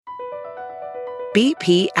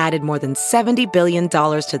BP added more than $70 billion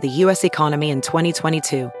to the U.S. economy in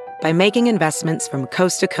 2022 by making investments from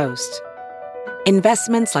coast to coast.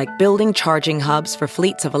 Investments like building charging hubs for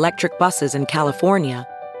fleets of electric buses in California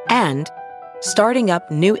and starting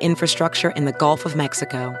up new infrastructure in the Gulf of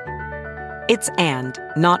Mexico. It's and,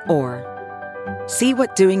 not or. See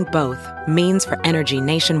what doing both means for energy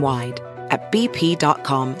nationwide at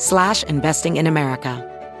bp.com/investing in America.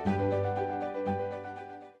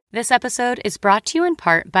 This episode is brought to you in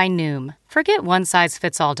part by Noom. Forget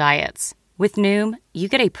one-size-fits-all diets. With Noom, you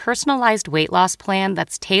get a personalized weight loss plan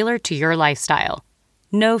that's tailored to your lifestyle.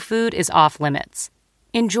 No food is off limits.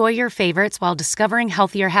 Enjoy your favorites while discovering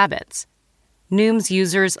healthier habits. Noom's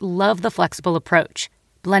users love the flexible approach,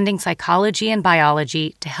 blending psychology and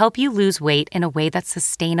biology to help you lose weight in a way that's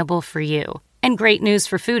sustainable for you. And great news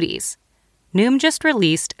for foodies. Noom just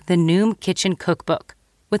released the Noom Kitchen Cookbook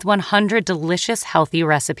with 100 delicious, healthy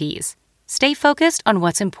recipes. Stay focused on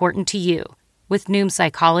what's important to you with Noom's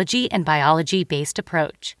psychology and biology-based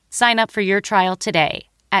approach. Sign up for your trial today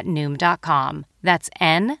at Noom.com. That's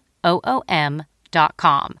NOOM.com.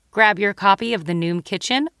 Grab your copy of the Noom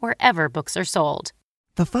Kitchen wherever books are sold.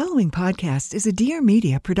 The following podcast is a Dear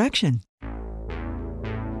Media production.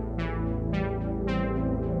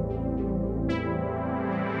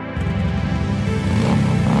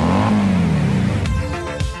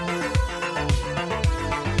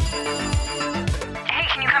 Hey,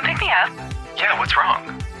 can you come pick me up? Yeah, what's wrong?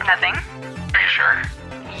 Nothing. Are you sure?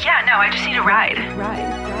 Yeah, no, I just need a ride. Oh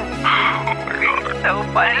my god. So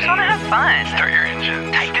fun. I just want to have fun. Start your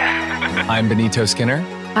engine. I'm Benito Skinner.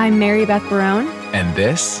 I'm Mary Beth Barone. And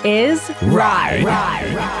this is Ride.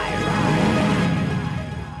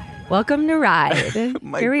 Welcome to Ride.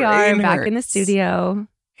 Here we are back in the studio.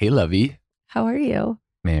 Hey, Lovey. How are you?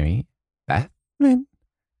 Mary, Beth, Lynn,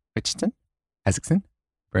 Richardson, Isaacson,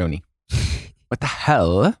 Brony. What the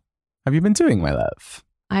hell have you been doing, my love?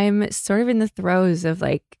 I'm sort of in the throes of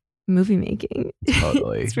like movie making.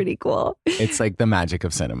 Totally. It's pretty cool. It's like the magic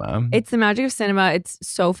of cinema. It's the magic of cinema. It's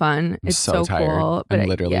so fun. It's so tired. cool. I'm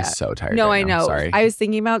literally so tired. No, right I now. know. Sorry. I was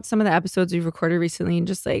thinking about some of the episodes we've recorded recently and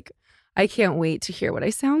just like, I can't wait to hear what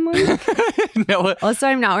I sound like. No. Also,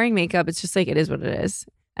 I'm not wearing makeup. It's just like, it is what it is.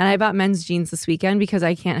 And I bought men's jeans this weekend because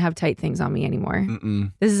I can't have tight things on me anymore.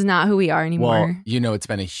 Mm-mm. This is not who we are anymore. Well, it's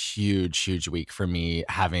been a huge week for me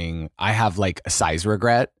I have like a size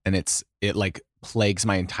regret and it like plagues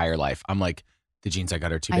my entire life. I'm like, the jeans I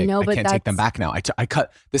got are too big. I can't take them back now. I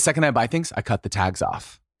cut, the second I buy things, I cut the tags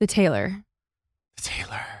off. The tailor.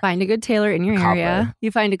 Tailor. Find a good tailor in your area. You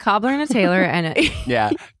find a cobbler and a tailor and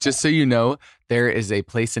Yeah. Just so you know, there is a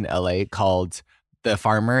place in LA called The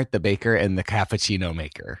Farmer, The Baker, and The Cappuccino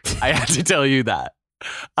Maker. I have to tell you that.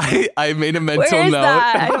 I made a mental Where is note.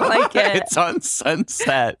 That? I don't like it. It's on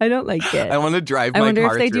Sunset. I don't like it. I want to drive my car through it. I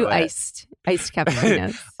wonder if they do it. iced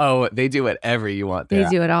cappuccinos. Oh, they do whatever you want there. They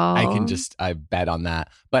do it all. I bet on that.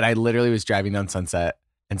 But I literally was driving down Sunset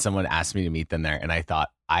and someone asked me to meet them there. And I thought,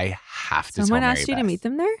 I have to Someone tell asked you to meet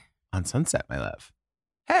them there? On Sunset, my love.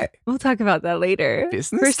 Hey. We'll talk about that later.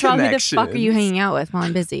 Business First of all, who the fuck are you hanging out with while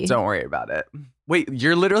I'm busy? Don't worry about it. Wait,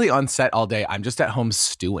 you're literally on set all day. I'm just at home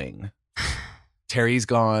stewing. Terry's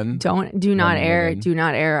gone. Do not air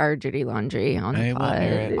our dirty laundry on the pod. I will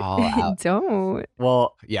air it all out. Don't.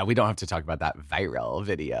 Well, yeah, we don't have to talk about that viral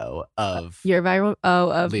video of your viral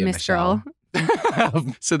of Leah Miss Girl.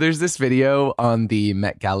 So there's this video on the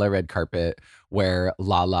Met Gala red carpet where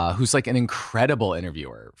Lala, who's like an incredible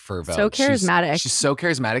interviewer for Vogue. So charismatic. She's so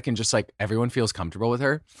charismatic and just like everyone feels comfortable with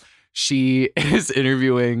her. She is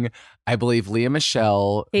interviewing, I believe, Leah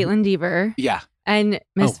Michelle. Caitlin Deaver. Yeah. And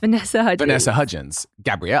Miss Vanessa Hudgens. Vanessa Hudgens.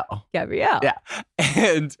 Gabrielle. Yeah.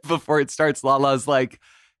 And before it starts, Lala's like,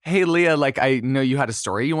 hey, Leah, like, I know you had a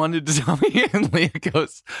story you wanted to tell me. And Leah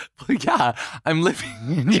goes, well, yeah, I'm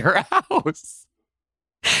living in your house.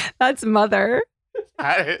 That's Mother.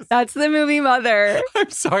 That's the movie Mother. I'm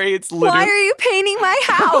sorry, it's literally. Why are you painting my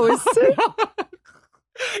house?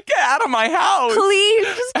 Get out of my house. Please,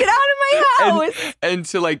 just get out of my house. And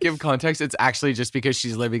to like give context, it's actually just because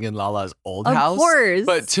she's living in Lala's old house. Of course.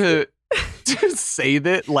 But to say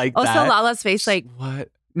that like also, that. Also, Lala's face like. What?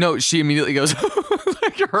 No, she immediately goes,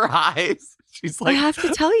 like her eyes. She's like, I have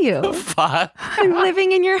to tell you. Fuck. I'm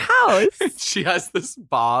living in your house. She has this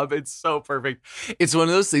bob. It's so perfect. It's one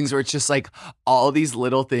of those things where it's just like all these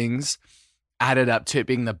little things added up to it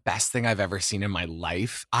being the best thing I've ever seen in my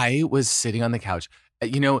life. I was sitting on the couch,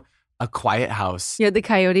 a quiet house. You had the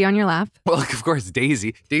coyote on your lap? Well, like, of course,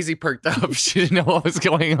 Daisy. Daisy perked up. She didn't know what was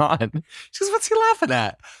going on. She goes, what's he laughing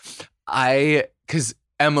at? Because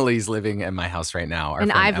Emily's living in my house right now.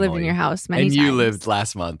 And I've lived in your house many times. And you lived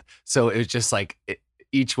last month. So it was just like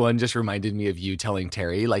each one just reminded me of you telling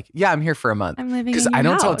Terry, like, yeah, I'm here for a month. I'm living in your Because I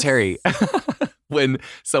don't house. tell Terry when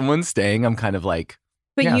someone's staying, I'm kind of like,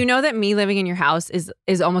 But yeah. you know that me living in your house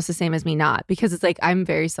is almost the same as me not, because it's like I'm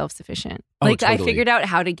very self-sufficient. Oh, Like I totally. figured out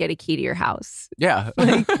how to get a key to your house. yeah.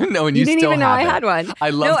 Like, No, and You you didn't still even know have I it. had one. I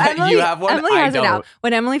love that Emily, you have one. Emily I has it don't. now.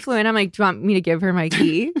 When Emily flew in, I'm like, do you want me to give her my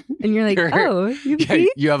key? And you're like, oh, you have a Yeah,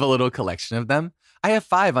 key? you have a little collection of them. I have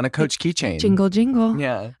 5 on a Coach keychain. Jingle, jingle.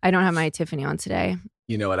 Yeah. I don't have my Tiffany on today.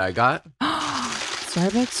 You know what I got?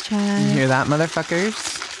 Starbucks check. You hear that,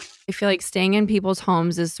 motherfuckers? I feel like staying in people's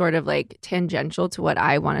homes is sort of like tangential to what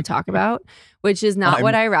I want to talk about, which is not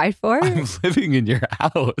what I ride for. I'm living in your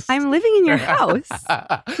house. I'm living in your house.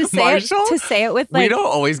 To say it with like. we don't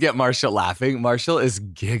always get Marshall laughing. Marshall is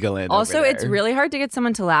giggling. Also, over it's there. really hard to get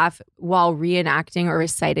someone to laugh while reenacting or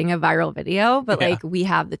reciting a viral video, but Yeah. like we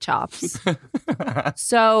have the chops.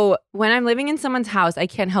 So when I'm living in someone's house, I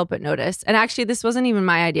can't help but notice. And actually, this wasn't even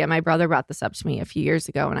my idea. My brother brought this up to me a few years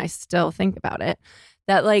ago, and I still think about it.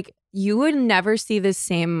 That like you would never see the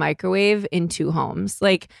same microwave in 2 homes.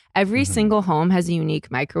 Like every single home has a unique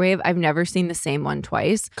microwave. I've never seen the same one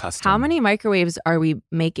twice. Custom. How many microwaves are we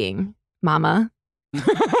making, Mama?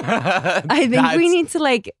 I think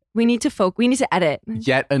we need to edit.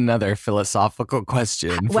 Yet another philosophical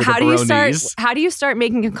question. For How the do you start? bronies. How do you start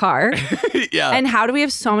making a car? Yeah. And how do we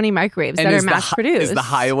have so many microwaves And that is are the mass produced? Is the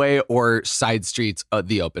highway or side streets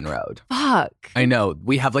the open road? Fuck. I know.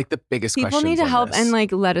 We have like the biggest People questions need to on help this. and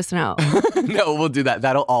like let us know. No, we'll do that.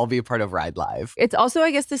 That'll all be a part of Ride Live. It's also,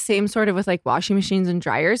 I guess, the same sort of with like washing machines and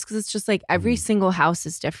dryers, because it's just like every Mm. single house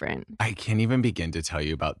is different. I can't even begin to tell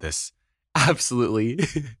you about this absolutely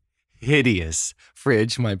hideous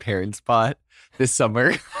fridge my parents bought this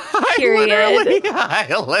summer. Period. I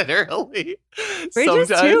literally. Fridges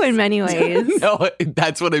too, sometimes- in many ways. No,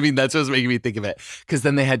 that's what I mean. That's what's making me think of it. Because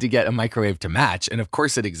then they had to get a microwave to match. And of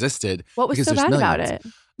course it existed. What was because so there's bad about millions.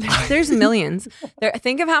 it? There's millions.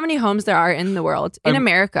 Think of how many homes there are in the world, in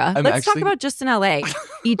America. I'm Let's talk actually- about just in LA.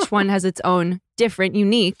 Each one has its own different,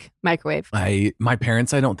 unique microwave. My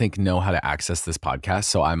parents, I don't think, know how to access this podcast.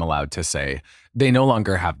 So I'm allowed to say they no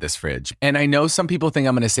longer have this fridge. And I know some people think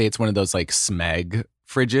I'm going to say it's one of those like Smeg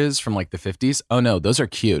fridges from like the 50s. Oh no, those are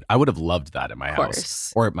cute. I would have loved that at my Of house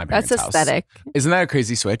course. or at my parents' That's house. aesthetic. Isn't that a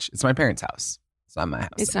crazy switch? It's my parents' house. It's not my house.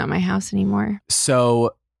 It's not my house anymore.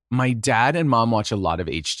 So my dad and mom watch a lot of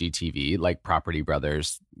HGTV, like Property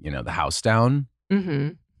Brothers, you know, The House Down. Mm-hmm.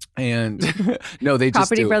 And no, they just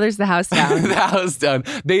Property do Brothers, the house down. The House Down.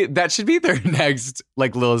 That should be their next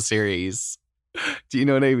like little series. Do you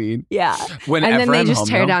know what I mean? Yeah. Whenever And then they I'm just home,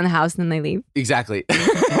 tear though- down the house and then they leave. Exactly.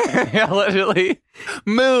 Literally,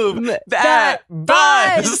 move that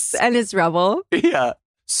bus. And it's rubble. Yeah.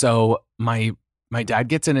 So my dad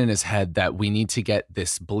gets it in his head that we need to get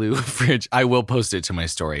this blue fridge. I will post it to my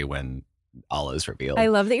story when all is revealed. I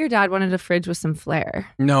love that your dad wanted a fridge with some flair.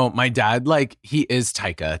 No, my dad, like, he is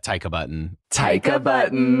Taika Button. Taika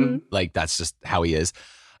Button. Like, that's just how he is.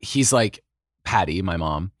 He's like, Patty, my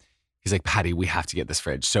mom. He's like, Patty, we have to get this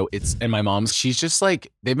fridge. So and my mom's, she's just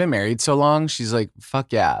like, they've been married so long. She's like,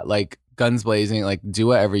 fuck yeah. Like, guns blazing. Like, do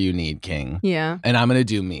whatever you need, King. Yeah. And I'm going to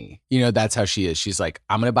do me. You know, that's how she is. She's like,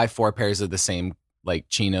 I'm going to buy 4 pairs of the same, like,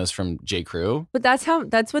 chinos from J. Crew. But that's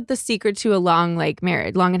what the secret to a long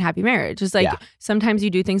and happy marriage is like. Yeah. Sometimes you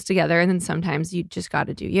do things together and then sometimes you just got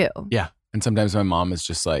to do you. Yeah. And sometimes my mom is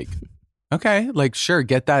just like, okay, like, sure,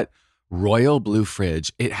 get that royal blue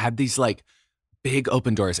fridge. It had these like big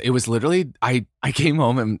open doors. It was literally, I came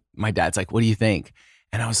home and my dad's like, what do you think?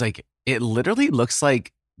 And I was like, it literally looks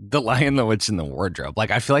like The Lion, the Witch, and the Wardrobe. Like,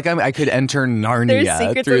 I feel like I could enter Narnia. There's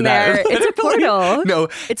secrets through in that. there. It's a portal. No.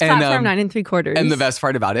 It's and, platform 9 3/4. And the best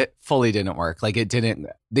part about it, fully didn't work. Like, it didn't.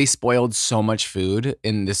 They spoiled so much food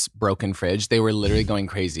in this broken fridge. They were literally going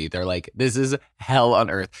crazy. They're like, this is hell on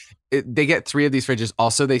earth. They get 3 of these fridges.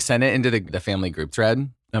 Also, they sent it into the family group thread.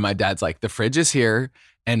 And my dad's like, the fridge is here.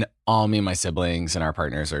 And all me and my siblings and our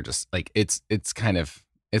partners are just like, it's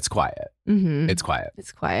quiet. Mm-hmm. It's quiet.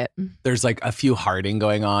 It's quiet. There's like a few hearting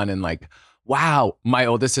going on and like, wow. My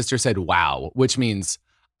oldest sister said, wow, which means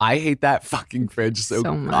I hate that fucking fridge so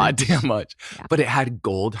much. goddamn much. Yeah. But it had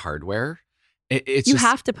gold hardware. It's You just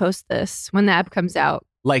have to post this when the app comes out.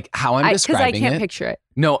 like how I'm Because I describing can't it. picture it.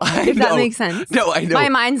 No, I If know. that makes sense. No, I know. My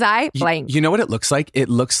mind's eye, blank. You know what it looks like? It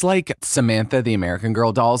looks like Samantha, the American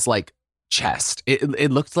Girl doll's like chest. It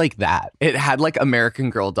looked like that. It had like American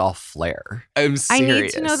Girl doll flair. I'm I serious.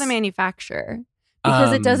 need to know the manufacturer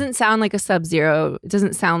Because it doesn't sound like a Sub-Zero. It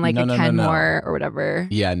doesn't sound like a Kenmore or whatever.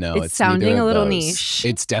 Yeah, no. It's sounding neither a of little those. niche.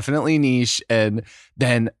 It's definitely niche. And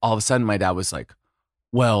then all of a sudden my dad was like,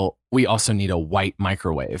 well, we also need a white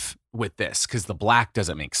microwave with this because the black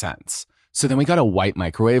doesn't make sense. So then we got a white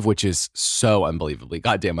microwave, which is so unbelievably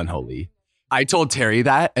goddamn unholy. I told Terry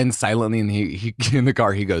that, and silently he in the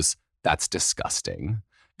car, he goes, that's disgusting.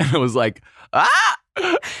 And I was like,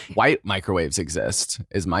 white microwaves exist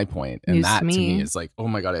is my point. And News that to to me me. is like, oh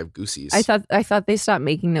my God, I have goosies. I thought they stopped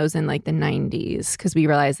making those in like the 90s because we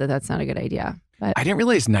realized that that's not a good idea. But I didn't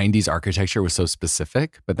realize 90s architecture was so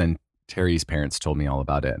specific, but then Terry's parents told me all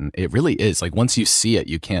about it. And it really is. Like once you see it,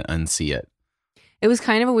 you can't unsee it. it was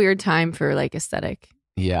kind of a weird time for like aesthetic.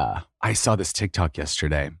 Yeah. I saw this TikTok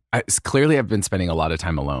yesterday. Clearly, I've been spending a lot of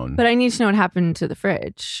time alone. But I need to know what happened to the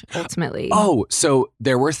fridge ultimately. Oh, so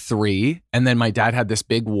there were 3. And then my dad had this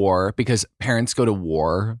big war because parents go to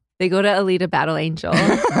war. They go to Alita Battle Angel.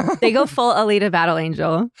 They go full Alita Battle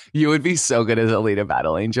Angel. You would be so good as Alita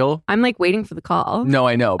Battle Angel. I'm like waiting for the call. No,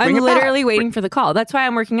 I know. Bring I'm it back. literally waiting for the call. That's why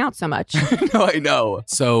I'm working out so much. No, I know.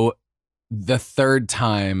 So the third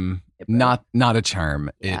time, not a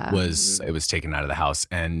charm. Yeah. It was taken out of the house.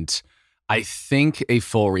 And I think a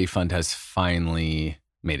full refund has finally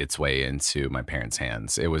made its way into my parents'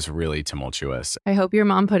 hands. It was really tumultuous. I hope your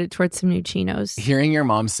mom put it towards some new chinos. Hearing your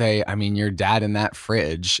mom say, I mean, your dad in that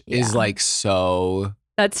fridge is Yeah. like so...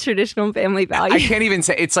 That's traditional family value. I can't even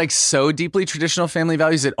say it's like so deeply traditional family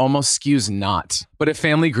values. It almost skews not. But a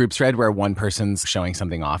family group thread where one person's showing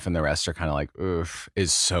something off and the rest are kind of like, oof,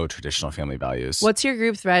 is so traditional family values. What's your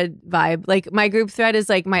group thread vibe? Like my group thread is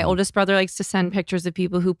like my oldest brother likes to send pictures of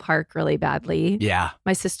people who park really badly. Yeah.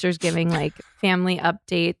 My sister's giving like family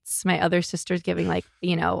updates. My other sister's giving like,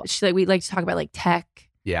 we like to talk about like tech.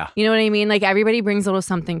 Yeah. You know what I mean? Like everybody brings a little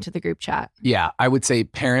something to the group chat. Yeah. I would say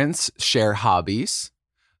parents share hobbies.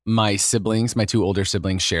 My siblings, my 2 older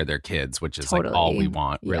siblings share their kids, which is like all we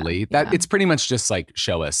want, Yeah, really. yeah. It's pretty much just like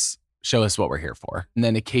show us what we're here for. And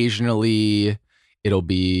then occasionally it'll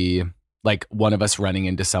be like one of us running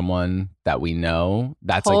into someone that we know.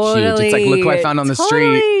 That's like huge. It's like, look who I found on the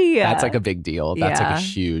street. That's like a big deal. That's like Yeah. a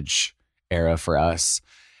huge era for us.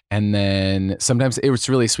 And then sometimes it was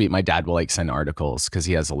really sweet. My dad will like send articles because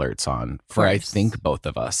he has alerts on for I course. think both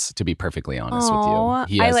of us, to be perfectly honest Aw, with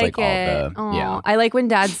you. He has I like all it. the Aw. I like when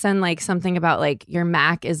dads send like something about like your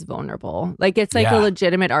Mac is vulnerable. Like it's like Yeah. a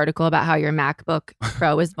legitimate article about how your MacBook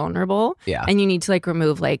Pro is vulnerable Yeah. and you need to like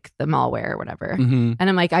remove like the malware or whatever. Mm-hmm. And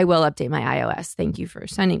I'm like, I will update my iOS. Thank you for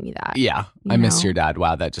sending me that. Yeah, You I miss know? your dad.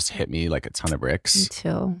 Wow, that just hit me like a ton of Me bricks.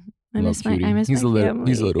 too. I Little miss my cutie. I miss He's my a little-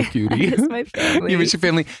 family. he's a little cutie. I miss my family. You miss your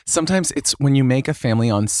family. Sometimes it's when you make a family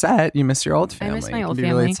on set, you miss your old I family. miss my It can old be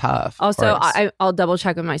really family. tough. of Also, course. I'll double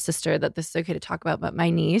check with my sister that this is okay to talk about, but my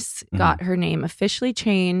niece Mm-hmm. got her name officially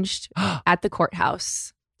changed at the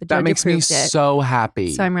courthouse. The that judge makes me approved it. so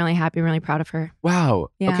happy. So I'm really happy. I'm really proud of her. Wow.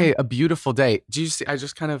 Yeah. Okay, a beautiful day. Do you see? I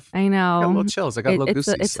just kind of I know. got little chills. I got little it's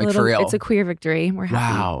goosies. a Like little, for real. It's a queer victory. We're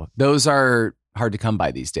happy. Wow. Those are hard to come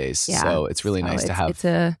by these days. Yeah. So it's really nice to have.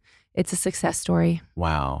 It's a success story.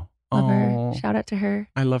 Wow. Love Oh, her. Shout out to her.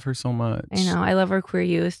 I love her so much. I know. I love our queer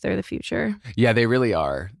youth. They're the future. Yeah, they really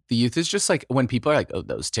are. The youth is just like, when people are like, oh,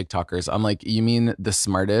 those TikTokers, I'm like, you mean the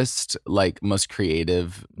smartest, like most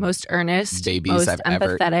creative Most earnest, babies most I've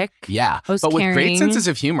ever. empathetic. Yeah. most But with great caring. senses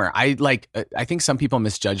of humor. I think some people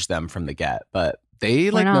misjudge them from the get, but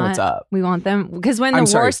they like know what's not. up. We want them because when I'm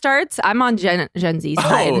the war sorry. starts, I'm on Gen Z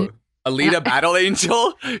side. Oh, Alita Battle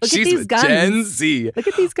Angel. She's these guns. Gen Z. Look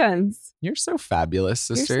at these guns. You're so fabulous,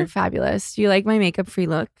 sister. You're so fabulous. Do you like my makeup free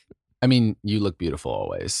look? I mean, you look beautiful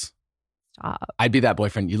always. Stop. I'd be that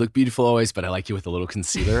boyfriend. You look beautiful always, but I like you with a little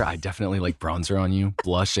concealer. I definitely like bronzer on you.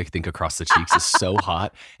 Blush, I think across the cheeks is so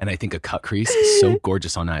hot. And I think a cut crease is so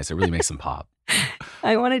gorgeous on eyes. It really makes them pop.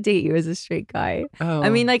 I want to date you as a straight guy. Oh, I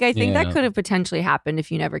mean, like, I think yeah. that could have potentially happened if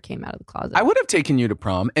you never came out of the closet. I would have taken you to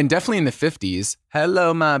prom, and definitely in the 50s.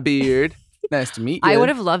 Hello, my beard. Nice to meet you. I would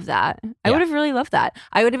have loved that. I Yeah. would have really loved that.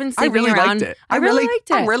 I would have been I sleeping really around. liked it. I really liked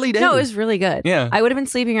it. I really did. No, it was really good. Yeah. I would have been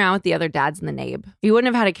sleeping around with the other dads in the NABE. You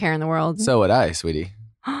wouldn't have had a care in the world. So would I, sweetie.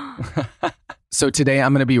 So today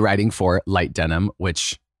I'm going to be writing for Light Denim,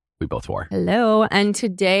 which we both wore. Hello. And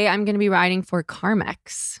today I'm going to be writing for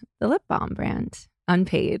Carmex, the lip balm brand.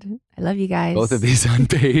 Unpaid. I love you guys. Both of these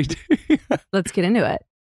unpaid. Let's get into it.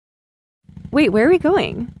 Wait, where are we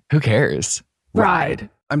going? Who cares? Ride.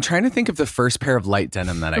 I'm trying to think of the first pair of light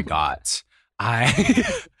denim that I got.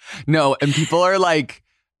 No, and people are like,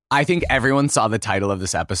 I think everyone saw the title of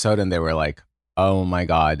this episode and they were like, Oh my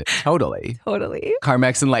God. Totally. Totally.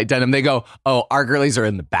 Carmex and light denim, they go, oh, our girlies are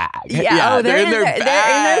in the bag. Yeah, they're in their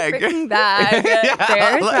bag. They're in their freaking bag. Yeah,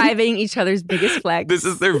 They're like- thriving each other's biggest flex. This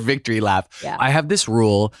is their victory lap. Yeah. I have this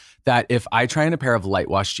rule that if I try on a pair of light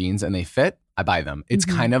wash jeans and they fit, I buy them. It's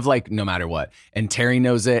kind of like no matter what. And Terry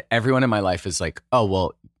knows it. Everyone in my life is like, oh,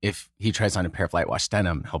 well, if he tries on a pair of light wash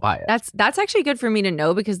denim, he'll buy it. That's actually good for me to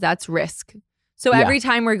know because that's risk. So every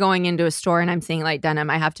time we're going into a store and I'm seeing light denim,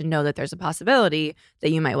 I have to know that there's a possibility that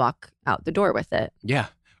you might walk out the door with it. Yeah.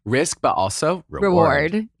 Risk, but also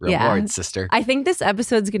reward. Yeah. Reward, sister. I think this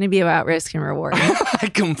episode's going to be about risk and reward. I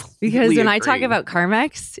completely Because when I talk agree. about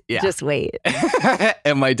Carmex, Yeah. just wait.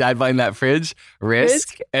 And my dad buying that fridge,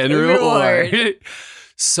 risk and and reward. reward.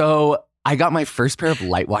 So I got my first pair of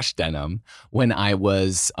light wash denim when I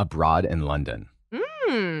was abroad in London.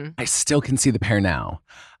 I still can see the pair now.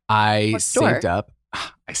 I What store?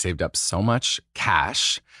 saved up so much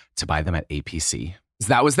cash to buy them at APC.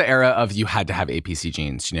 That was the era of you had to have APC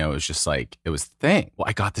jeans. You know, it was just like, it was the thing. Well,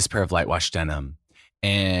 I got this pair of light wash denim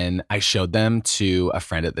and I showed them to a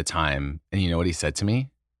friend at the time. And you know what he said to me?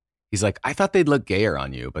 He's like, I thought they'd look gayer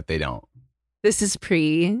on you, but they don't. This is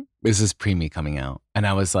This is pre me coming out. And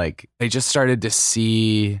I was like, they just started to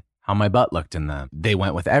see how my butt looked in them. They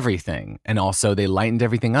went with everything. And also they lightened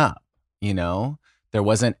everything up, you know? There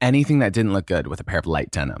wasn't anything that didn't look good with a pair of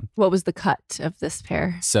light denim. What was the cut of this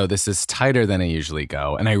pair? So this is tighter than I usually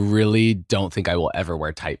go. And I really don't think I will ever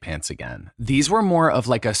wear tight pants again. These were more of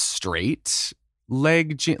like a straight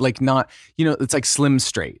leg jean, like not, you know, it's like slim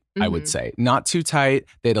straight, I would say. Not too tight.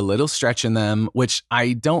 They had a little stretch in them, which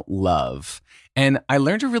I don't love. And I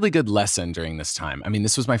learned a really good lesson during this time. I mean,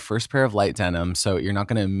 this was my first pair of light denim, so you're not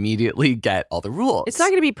going to immediately get all the rules. It's not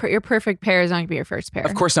going to be your perfect pair. Is not going to be your first pair.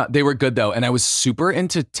 Of course not. They were good though. And I was super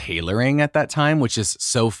into tailoring at that time, which is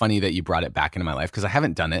so funny that you brought it back into my life because I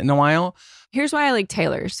haven't done it in a while. Here's why I like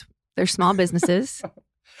tailors. They're small businesses,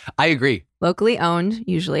 I agree. locally owned.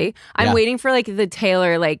 Usually, I'm Yeah. waiting for like the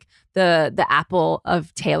tailor, like the Apple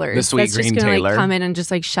of tailors. The sweet that's just green gonna tailor. like come in and just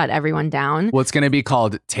like shut everyone down. Well, it's going to be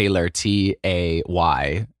called Taylor, Tayr.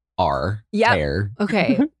 Yep. Taylor.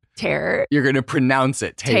 Okay, terror. You're going to pronounce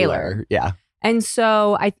it Taylor. Yeah. And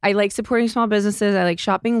so I like supporting small businesses. I like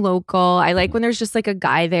shopping local. I like when there's just like a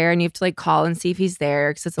guy there and you have to like call and see if he's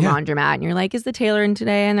there because it's a Yeah. laundromat. And you're like, is the tailor in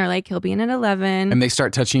today? And they're like, he'll be in at 11. And they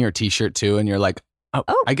start touching your t-shirt too. And you're like, oh,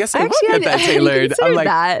 I guess I will actually, get that I tailored. I'm considered like,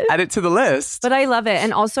 that. add it to the list. But I love it.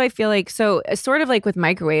 And also I feel like, so sort of like with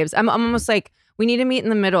microwaves, I'm almost like, we need to meet in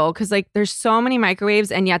the middle because like there's so many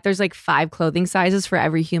microwaves and yet there's like 5 clothing sizes for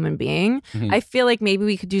every human being. Mhm. I feel like maybe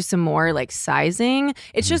we could do some more like sizing.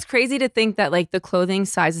 It's just crazy to think that like the clothing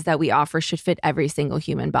sizes that we offer should fit every single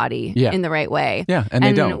human body Yeah. in the right way. Yeah. And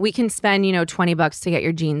they don't. We can spend, you know, $20 to get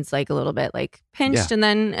your jeans like a little bit like pinched and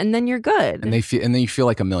then you're good. And then you feel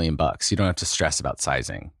like $1 million. You don't have to stress about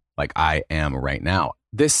sizing like I am right now.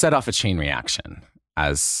 This set off a chain reaction,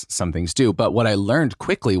 as some things do. But what I learned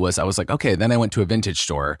quickly was I was like, okay, then I went to a vintage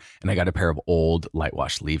store and I got a pair of old light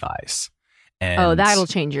wash Levi's. And Oh, that'll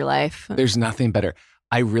change your life. there's nothing better.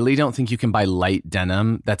 I really don't think you can buy light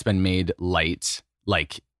denim that's been made light,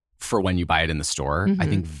 like for when you buy it in the store. I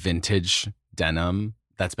think vintage denim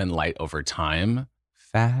that's been light over time,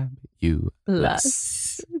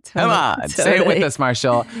 fabulous. Come on, say it with us,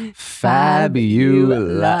 Marshall.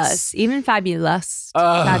 Fabulous. Even fabulous.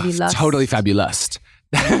 Oh, Fabulous. totally fabulous.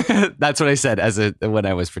 That's what I said when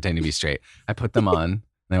I was pretending to be straight. I put them on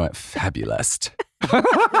and I went fabulous.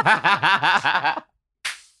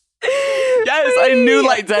 Yes, I knew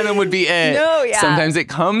light denim would be it. No, yeah. Sometimes it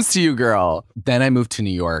comes to you, girl. Then I moved to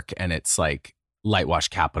New York and it's like light wash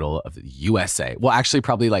capital of the USA. Well, actually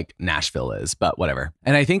probably like Nashville is, but whatever.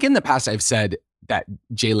 And I think in the past I've said that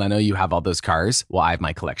Jay Leno, you have all those cars. Well, I have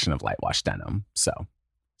my collection of light wash denim. So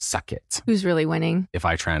suck it. Who's really winning? If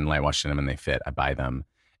I try and light wash them and they fit, I buy them.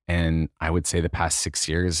 And I would say the past 6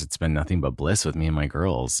 years, it's been nothing but bliss with me and my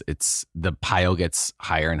girls. It's the pile gets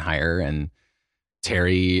higher and higher. And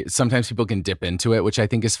Terry, sometimes people can dip into it, which I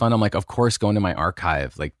think is fun. I'm like, of course, go into my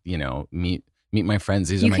archive, like, you know, meet my friends.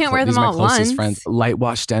 These You are my, can't wear these them are all my at closest once. friends. Light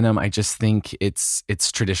wash denim, I just think it's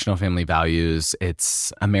traditional family values.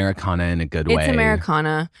 It's Americana in a good way. It's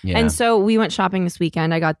Americana. Yeah. And so we went shopping this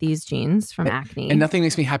weekend. I got these jeans from Acne. And nothing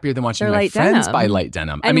makes me happier than watching They're my light friends denim. buy light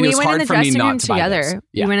denim. And I mean, we it was went in hard the for me dressing room not to buy together. those.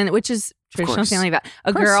 Yeah. We went in, which is traditional course. family value.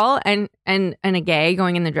 A course. girl and a gay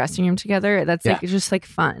going in the dressing room together. That's like Yeah. just like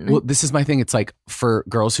fun. Well, this is my thing. It's like for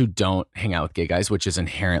girls who don't hang out with gay guys, which is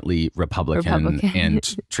inherently Republican.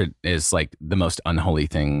 And is like the most unholy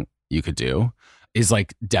thing you could do, is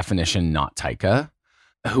like definition not Taika.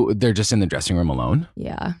 Who they're just in the dressing room alone?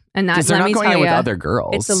 Yeah. And Because that's they're let not me going tell in with ya, other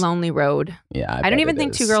girls. it's a lonely road. Yeah. I don't even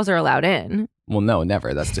think two girls are allowed in. Well, no,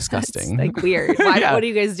 never. That's disgusting. That's like weird. Why, Yeah. What are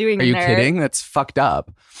you guys doing Are in you there? kidding? That's fucked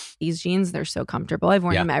up. These jeans, they're so comfortable. I've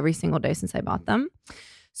worn Yeah. them every single day since I bought them.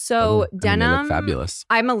 So Oh, I mean, they denim, look fabulous.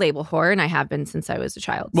 I'm a label whore and I have been since I was a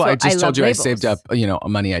child. Well, So I just love told you labels. I saved up,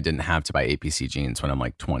 money I didn't have to buy APC jeans when I'm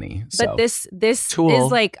like 20. But So this Tool. is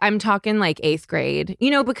like, I'm talking like 8th grade,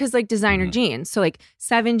 because like designer Mhm. jeans. So like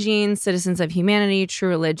 7 jeans, Citizens of Humanity, True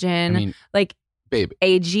Religion, I mean, like babe,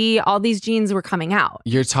 AG, all these jeans were coming out.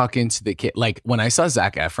 you're talking to the kid. Like when I saw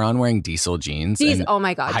Zac Efron wearing diesel jeans, These, and oh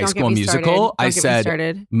my God. High don't School get me Musical, started. I Don't get me said,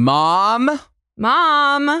 started.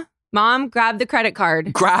 Mom, grab the credit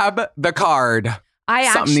card. grab the card. Something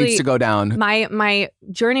Actually needs to go down. My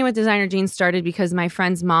journey with designer jeans started because my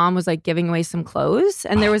friend's mom was like giving away some clothes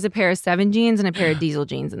and there was a pair of 7 jeans and a pair of diesel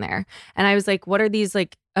jeans in there. And I was like, what are these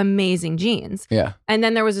like amazing jeans? Yeah. And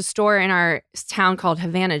then there was a store in our town called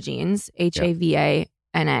Havana Jeans, Havana,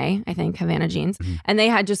 I think, Havana Jeans. Mhm. And they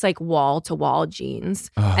had just like wall to wall jeans.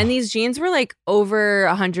 Ugh. And these jeans were like over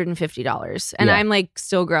 $150. And Yeah. I'm like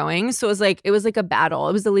still growing. So it was like a battle.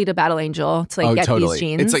 It was the lead a battle angel to like get totally. these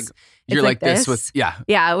jeans. It's like you're like this with Yeah.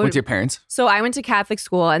 with your parents. So I went to Catholic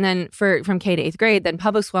school and then from K to 8th grade, then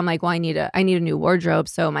public school, I'm like, well, I need a new wardrobe.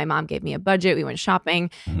 So my mom gave me a budget. We went shopping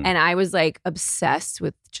Mhm. and I was like obsessed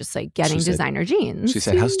with just like getting She said- designer jeans. She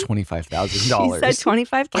said, "How's $25,000?" She said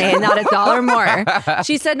 $25K, not $1 more.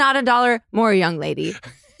 She said not $1 more, young lady.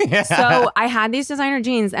 So I had these designer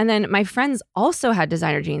jeans and then my friends also had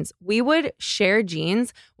designer jeans. We would share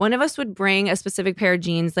jeans. One of us would bring a specific pair of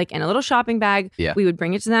jeans like in a little shopping bag. Yeah. We would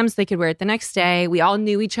bring it to them so they could wear it the next day. We all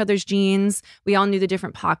knew each other's jeans. We all knew the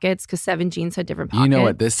different pockets because 7 jeans had different pockets. You know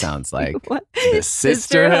what this sounds like? What? The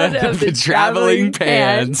Sisterhood of the Traveling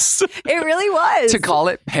Pants. It really was. To call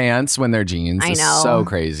it pants when they're jeans I is know. so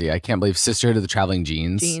crazy. I can't believe Sisterhood of the Traveling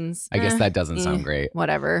Jeans. Jeans. I guess that doesn't sound great.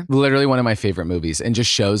 Whatever. Literally one of my favorite movies and just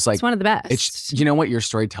shows like It's one of the best. it's you know what your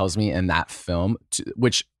story tells me in that film,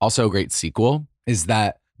 which also a great sequel, is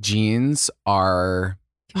that jeans are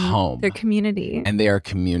home. Their community. And they are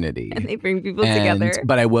community. And they bring people together.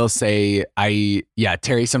 But I will say,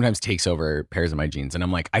 Terry sometimes takes over pairs of my jeans. And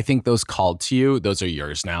I'm like, I think those called to you, those are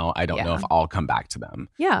yours now. I don't know Yeah. if I'll come back to them.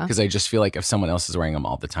 Yeah. Because I just feel like if someone else is wearing them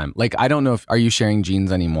all the time, like, I don't know are you sharing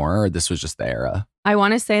jeans anymore or this was just the era? I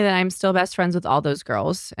want to say that I'm still best friends with all those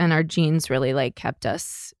girls and our jeans really like kept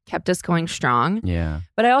us going strong. Yeah.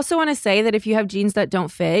 But I also want to say that if you have jeans that don't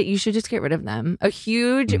fit, you should just get rid of them. A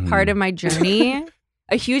huge part of my journey,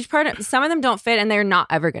 some of them don't fit and they're not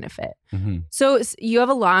ever going to fit. Mm-hmm. So you have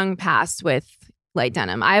a long past with light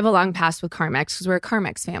denim. I have a long past with Carmex because we're a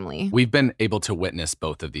Carmex family. We've been able to witness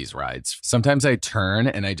both of these rides. Sometimes I turn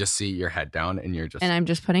and I just see your head down and you're just... And I'm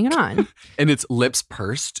just putting it on. And it's lips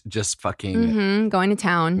pursed, just fucking... Going to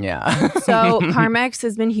town. Yeah. So Carmex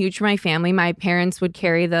has been huge for my family. My parents would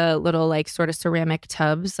carry the little like sort of ceramic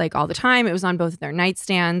tubs like all the time. It was on both of their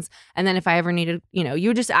nightstands. And then if I ever needed, you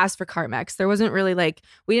would just ask for Carmex. There wasn't really like,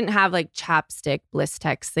 we didn't have like chapstick,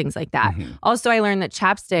 Blistex, things like that. Mhm. Also, I learned that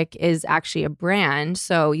chapstick is actually a brand.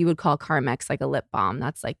 So you would call Carmex like a lip balm.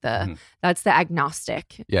 That's like that's the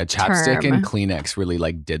agnostic. Yeah, chapstick term. and Kleenex really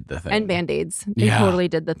like did the thing. And Band-Aids. They Yeah. totally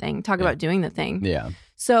did the thing. Talk about doing the thing. Yeah.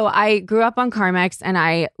 So I grew up on Carmex and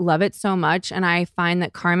I love it so much. And I find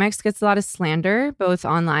that Carmex gets a lot of slander, both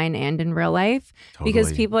online and in real life, because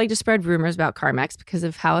Totally. people like to spread rumors about Carmex because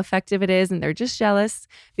of how effective it is. And they're just jealous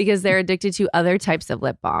because they're addicted to other types of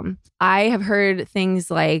lip balm. I have heard things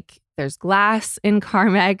like there's glass in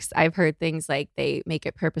Carmex. I've heard things like they make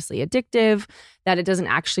it purposely addictive, that it doesn't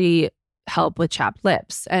actually help with chapped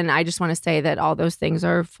lips. And I just want to say that all those things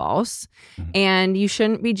are false. Mhm. And you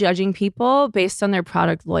shouldn't be judging people based on their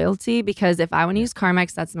product loyalty, because if I want to use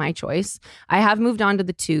Carmex, that's my choice. I have moved on to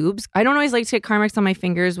the tubes. I don't always like to get Carmex on my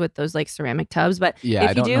fingers with those like ceramic tubs, but Yeah, if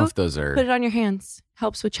I don't you know do, if those are... put it on your hands.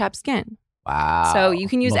 Helps with chapped skin. Wow. So you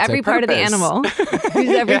can use every part of the Multi-purpose. animal.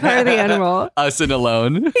 Use every part of the animal. Us and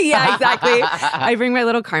alone. Yeah, exactly. I bring my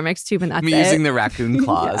little Carmex tube and that's Me it. using the raccoon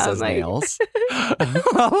claws Yeah, as like- nails.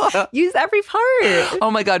 Use every part. Oh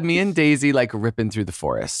my God, me and Daisy like ripping through the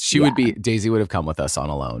forest. Daisy would have come with us on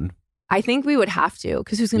Alone. I think we would have to,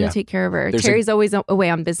 because who's going to Yeah. take care of her? There's Terry's always away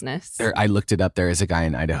on business. I looked it up. There is a guy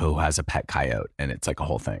in Idaho who has a pet coyote and it's like a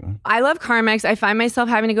whole thing. I love Carmex. I find myself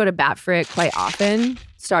having to go to bat for it quite often.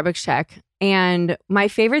 Starbucks check. And my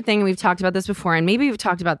favorite thing, we've talked about this before, and maybe we've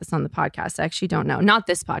talked about this on the podcast. I actually don't know. Not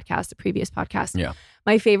this podcast, a previous podcast. Yeah.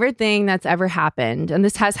 My favorite thing that's ever happened, and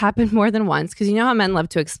this has happened more than once, because you know how men love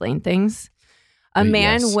to explain things. A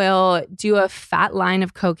man Yes. will do a fat line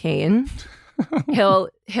of cocaine. He'll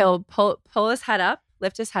pull his head up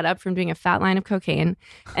lift his head up from doing a fat line of cocaine,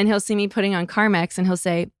 and he'll see me putting on Carmex, and he'll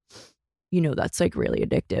say, "You know, that's like really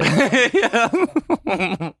addictive."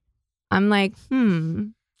 I'm like,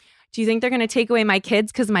 do you think they're going to take away my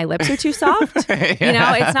kids because my lips are too soft? You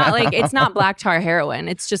know, it's not black tar heroin.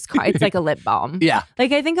 It's just, it's like a lip balm. Yeah.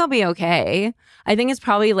 Like, I think I'll be okay. I think it's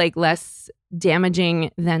probably like less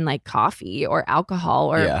damaging than like coffee or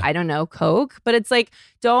alcohol or I don't know, Coke. But it's like,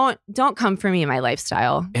 don't come for me in my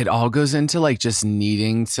lifestyle. It all goes into like just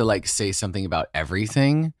needing to like say something about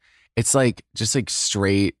everything. It's like just like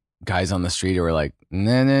straight guys on the street who are like,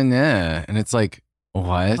 nah, nah, nah. And it's like,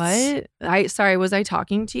 what? Sorry, was I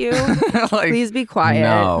talking to you? Like, please be quiet.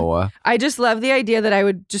 No. I just love the idea that I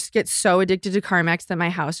would just get so addicted to Carmex that my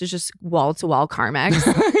house is just wall to wall Carmex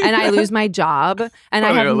and I lose my job and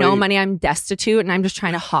I have no money. I'm destitute and I'm just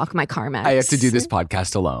trying to hawk my Carmex. I have to do this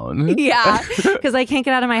podcast alone. Yeah, because I can't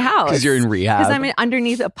get out of my house. Because you're in rehab. Because I'm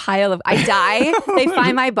underneath a pile of, I die. They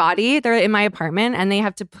find my body. They're in my apartment and they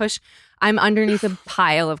have to push. I'm underneath a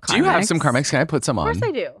pile of Carmex. Do you have some Carmex? Can I put some on? Of course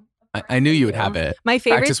I do. I knew you would have it. My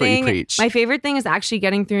favorite Practice thing. what you preach. My favorite thing is actually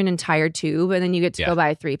getting through an entire tube, and then you get to go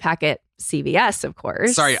buy a 3-packet CVS, of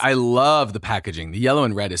course. Sorry, I love the packaging. The yellow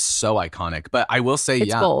and red is so iconic. But I will say,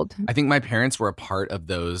 it's bold. I think my parents were a part of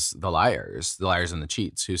those, the liars and the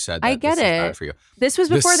cheats, who said that I get this it. is bad for you. This was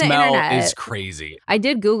before the smell internet. Is crazy. I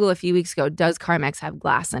did Google a few weeks ago, does Carmex have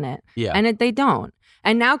glass in it? Yeah. And they don't.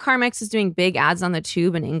 And now Carmex is doing big ads on the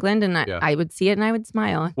tube in England, and I would see it and I would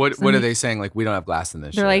smile. What are they saying? Like, we don't have glass in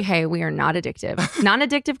this They're shit. like, hey, we are not addictive.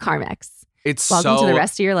 Non-addictive Carmex. It's Welcome to the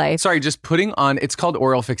rest of your life. Sorry, just putting on, it's called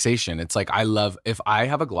oral fixation. It's like, I love, if I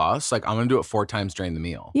have a gloss, like I'm going to do it 4 times during the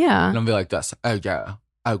meal. Yeah. And I'll be like this. Oh,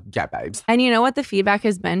 yeah, babes. And you know what the feedback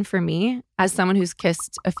has been for me as someone who's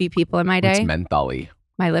kissed a few people in my day? It's menthol-y.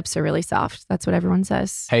 My lips are really soft. That's what everyone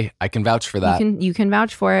says. Hey, I can vouch for that. You can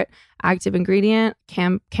vouch for it. Active ingredient,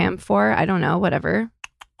 camphor, I don't know, whatever.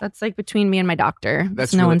 That's like between me and my doctor.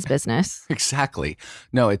 That's no one's business. Exactly.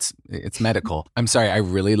 No, it's medical. I'm sorry. I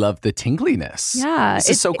really love the tingliness. Yeah. This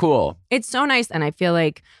is so cool. It's so nice. And I feel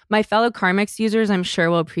like my fellow Carmex users, I'm sure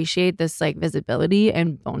will appreciate this like visibility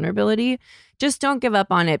and vulnerability. Just don't give up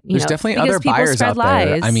on it. There's definitely other buyers out lies.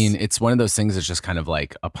 there. I mean, it's one of those things that's just kind of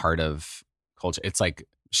like a part of culture. It's like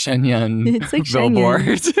Shenyang, it's like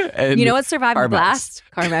billboard. And you know what survived the blast?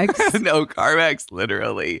 Carmex. No, Carmex,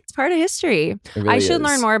 literally. It's part of history. Really I should is.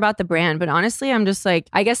 learn more about the brand, but honestly, I'm just like,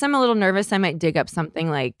 I guess I'm a little nervous. I might dig up something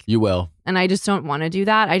like. You will. And I just don't want to do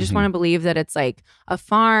that. I just want to believe that it's like a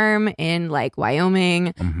farm in like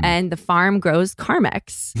Wyoming and the farm grows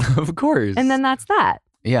Carmex. Of course. And then that's that.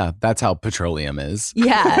 Yeah, that's how petroleum is.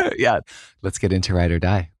 Yeah. Yeah. Let's get into ride or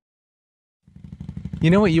die. You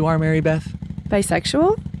know what you are, Mary Beth?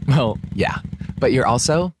 Bisexual? Well, yeah. But you're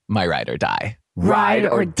also my ride or die. Ride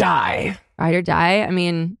or die. Ride or die? I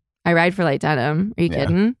mean, I ride for light denim. Are you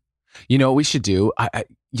kidding? You know what we should do?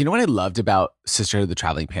 You know what I loved about Sisterhood of the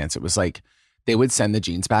Traveling Pants? It was like they would send the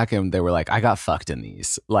jeans back and they were like, I got fucked in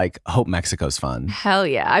these. Like, hope Mexico's fun. Hell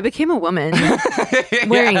yeah. I became a woman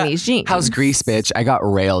wearing these jeans. How's Greece, bitch? I got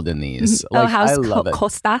railed in these. Like, how's I love it.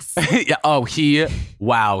 Costas? Yeah. Oh,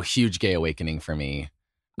 huge gay awakening for me.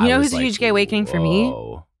 You know who's a huge gay awakening for me?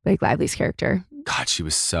 Whoa. Blake Lively's character. God, she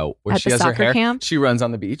was so. At she the has her soccer hair. camp? She runs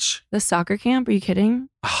on the beach. The soccer camp? Are you kidding?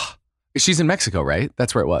 She's in Mexico, right?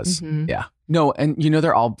 That's where it was. Yeah. No, and you know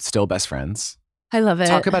they're all still best friends. I love it.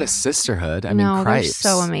 Talk about a sisterhood. I mean, they're Cripes.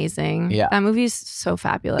 so amazing. Yeah. That movie's so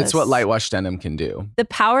fabulous. It's what lightwash denim can do. The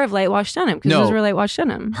power of lightwash denim, because those were lightwash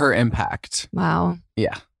denim. Her impact. Wow.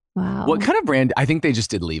 Yeah. Wow. What kind of brand? I think they just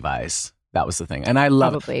did Levi's. That was the thing. And I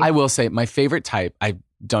love Probably. it. I will say my favorite type, I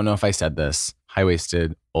don't know if I said this,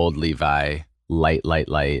 high-waisted, old Levi, light,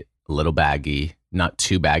 a little baggy, not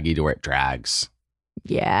too baggy to where it drags.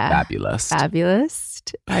 Yeah. Fabulous.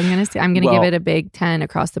 I'm gonna give it a big 10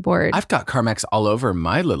 across the board. I've got Carmex all over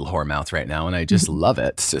my little whore mouth right now, and I just love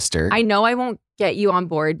it, sister. I know I won't get you on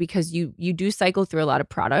board because you do cycle through a lot of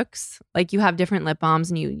products. Like you have different lip balms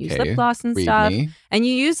and you use lip gloss and read stuff. me. And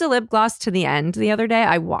you used a lip gloss to the end the other day.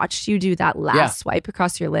 I watched you do that last swipe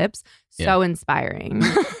across your lips. So inspiring.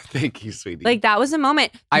 Thank you, sweetie. Like that was a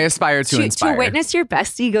moment. I aspire to inspire. To witness your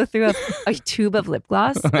bestie go through a tube of lip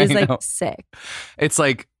gloss is like sick. It's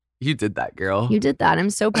like, you did that, girl. You did that.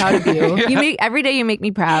 I'm so proud of you. Every day you make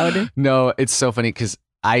me proud. No, it's so funny because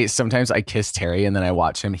sometimes I kiss Terry and then I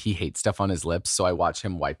watch him. He hates stuff on his lips. So I watch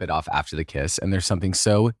him wipe it off after the kiss. And there's something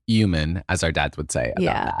so human, as our dads would say,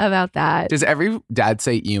 about that. Does every dad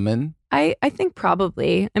say human? I think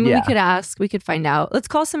probably. I mean, we could ask. We could find out. Let's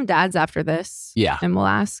call some dads after this. Yeah. And we'll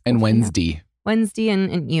ask. And we'll Wednesday. Wednesday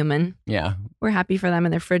and Human. Yeah. We're happy for them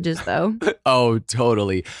and their fridges, though. Oh,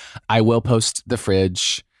 totally. I will post the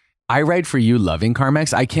fridge. I ride for you loving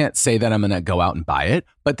Carmex. I can't say that I'm going to go out and buy it,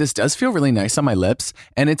 but this does feel really nice on my lips.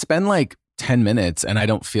 And it's been like 10 minutes and I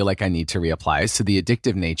don't feel like I need to reapply. So the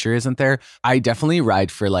addictive nature isn't there. I definitely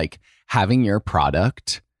ride for like having your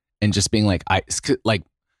product and just being like,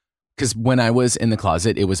 because when I was in the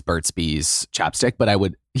closet, it was Burt's Bees chapstick, but I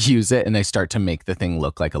would use it and I start to make the thing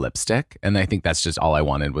look like a lipstick. And I think that's just all I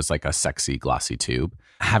wanted was like a sexy glossy tube.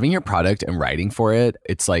 Having your product and writing for it,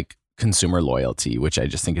 it's like consumer loyalty, which I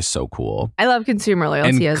just think is so cool. I love consumer loyalty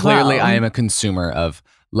and as well. Clearly I am a consumer of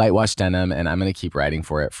light wash denim and I'm going to keep writing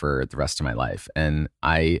for it for the rest of my life. And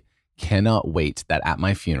I cannot wait that at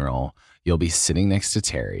my funeral, you'll be sitting next to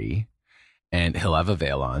Terry and he'll have a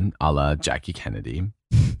veil on, a la Jackie Kennedy.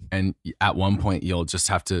 And at one point, you'll just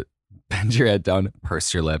have to bend your head down,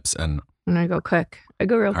 purse your lips, and I'm going to go quick. I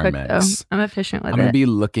go real quick, though. Carmex. I'm efficient with I'm it. going to be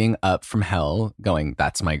looking up from hell going,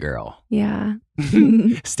 that's my girl. Yeah.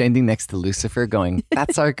 Standing next to Lucifer going,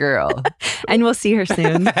 that's our girl. And we'll see her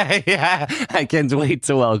soon. Yeah, I can't wait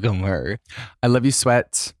to welcome her. I love you,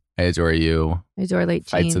 Sweat. I adore you. I adore late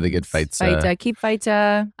Fights are the good fights. Fighta. Keep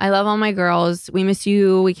fighta. I love all my girls. We miss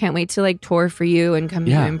you. We can't wait to like tour for you and come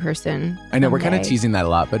here in person. I know we're kind of someday. teasing that a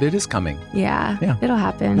lot, but it is coming. Yeah. Yeah. It'll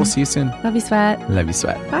happen. We'll see you soon. Love you, Sweat. Love you,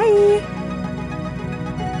 Sweat. Bye.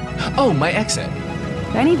 Oh, my exit.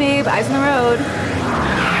 Benny, babe. Eyes on the road.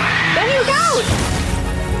 Benny, look out!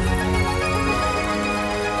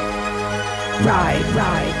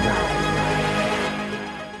 Ride.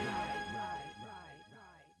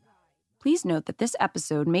 Please note that this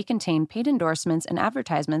episode may contain paid endorsements and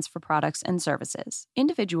advertisements for products and services.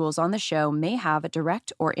 Individuals on the show may have a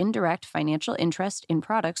direct or indirect financial interest in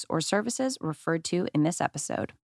products or services referred to in this episode.